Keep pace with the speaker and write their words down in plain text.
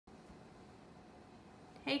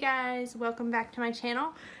Hey guys, welcome back to my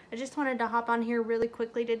channel. I just wanted to hop on here really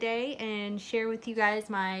quickly today and share with you guys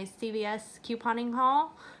my CVS couponing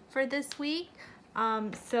haul for this week.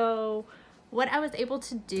 So what I was able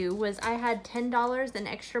to do was I had $10 in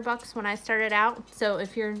extra bucks when I started out. So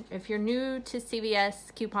if you're new to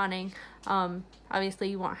CVS couponing,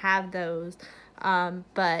 obviously you won't have those,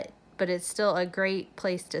 but it's still a great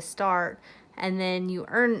place to start. And then you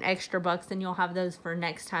earn extra bucks and you'll have those for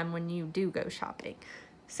next time when you do go shopping.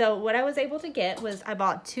 So what I was able to get was I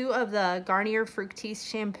bought 2 of the Garnier Fructis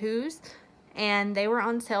shampoos, and they were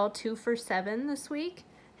on sale 2 for $7 this week.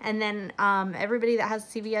 And then everybody that has a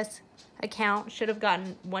CVS account should have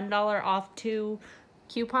gotten $1 off 2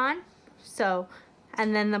 coupon. So,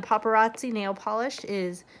 and then the Paparazzi nail polish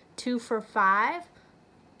is 2 for $5,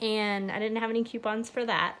 and I didn't have any coupons for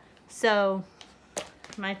that. So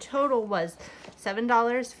my total was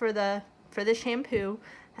 $7 for the shampoo,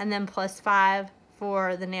 and then plus $5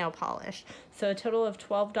 for the nail polish. So a total of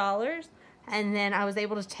 $12. And then I was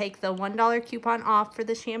able to take the $1 coupon off for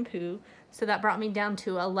the shampoo. So that brought me down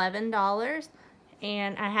to $11.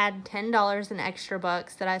 And I had $10 in extra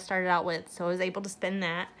bucks that I started out with. So I was able to spend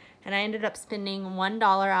that. And I ended up spending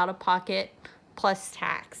 $1 out of pocket plus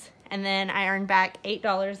tax. And then I earned back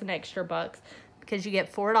 $8 in extra bucks because you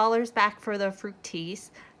get $4 back for the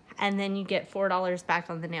Fructis. And then you get $4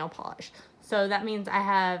 back on the nail polish. So that means I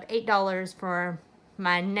have $8 for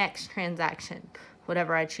my next transaction,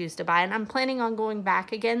 whatever I choose to buy. And I'm planning on going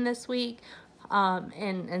back again this week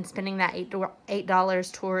and spending that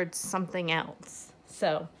 $8 towards something else.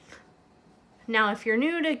 So now if you're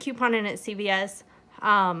new to couponing at CVS,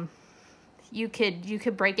 you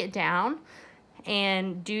could break it down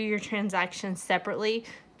and do your transactions separately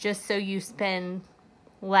just so you spend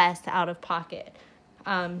less out of pocket.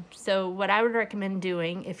 So what I would recommend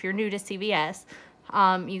doing if you're new to CVS,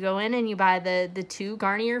 you go in and you buy the 2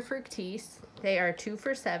 Garnier Fructis. They are 2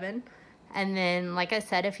 for $7. And then, like I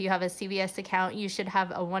said, if you have a CVS account, you should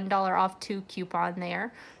have a $1 off 2 coupon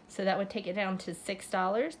there. So that would take it down to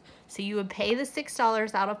 $6. So you would pay the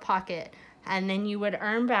 $6 out of pocket, and then you would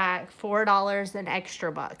earn back $4 in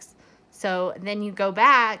extra bucks. So then you go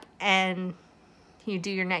back and you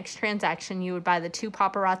do your next transaction. You would buy the 2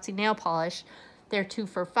 Paparazzi nail polish. They're 2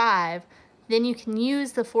 for $5. Then you can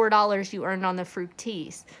use the $4 you earned on the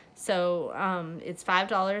Fructis. So it's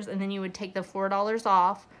 $5, and then you would take the $4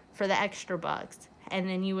 off for the extra bucks, and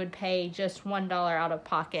then you would pay just $1 out of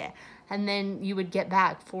pocket, and then you would get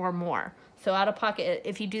back 4 more. So out of pocket,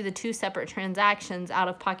 if you do the 2 separate transactions, out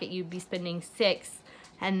of pocket you'd be spending $6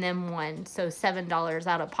 and then $1, so $7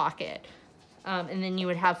 out of pocket. And then you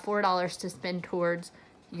would have $4 to spend towards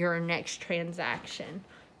your next transaction.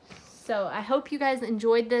 So I hope you guys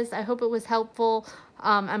enjoyed this. I hope it was helpful.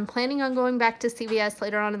 I'm planning on going back to CVS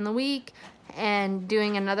later on in the week and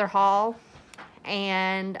doing another haul.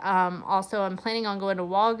 And also I'm planning on going to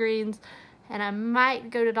Walgreens, and I might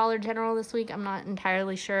go to Dollar General this week. I'm not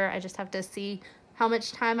entirely sure. I just have to see how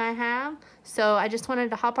much time I have. So I just wanted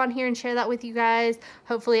to hop on here and share that with you guys.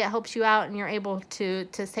 Hopefully it helps you out and you're able to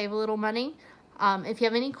save a little money. If you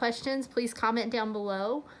have any questions, please comment down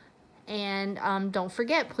below. And don't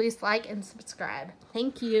forget, please like and subscribe.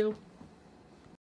 Thank you.